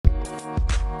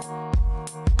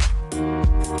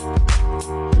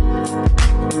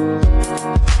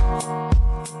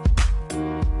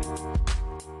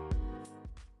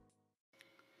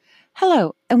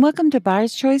and welcome to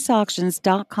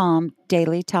buyerschoiceauctions.com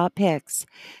Daily Top Picks.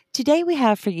 Today we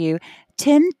have for you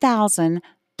 10,000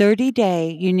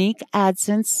 30-day unique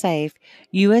AdSense safe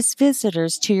U.S.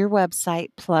 visitors to your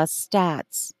website plus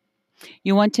stats.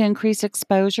 You want to increase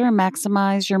exposure and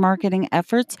maximize your marketing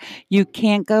efforts? You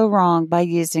can't go wrong by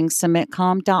using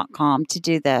submitcom.com to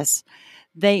do this.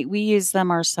 We use them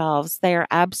ourselves. They are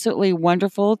absolutely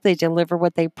wonderful. They deliver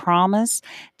what they promise.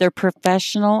 They're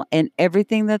professional, and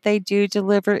everything that they do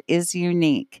deliver is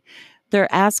unique.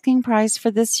 Their asking price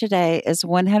for this today is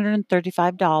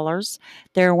 $135.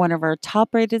 They're one of our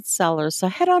top rated sellers. So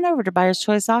head on over to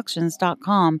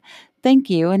buyerschoiceauctions.com. Thank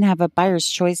you and have a buyer's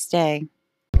choice day.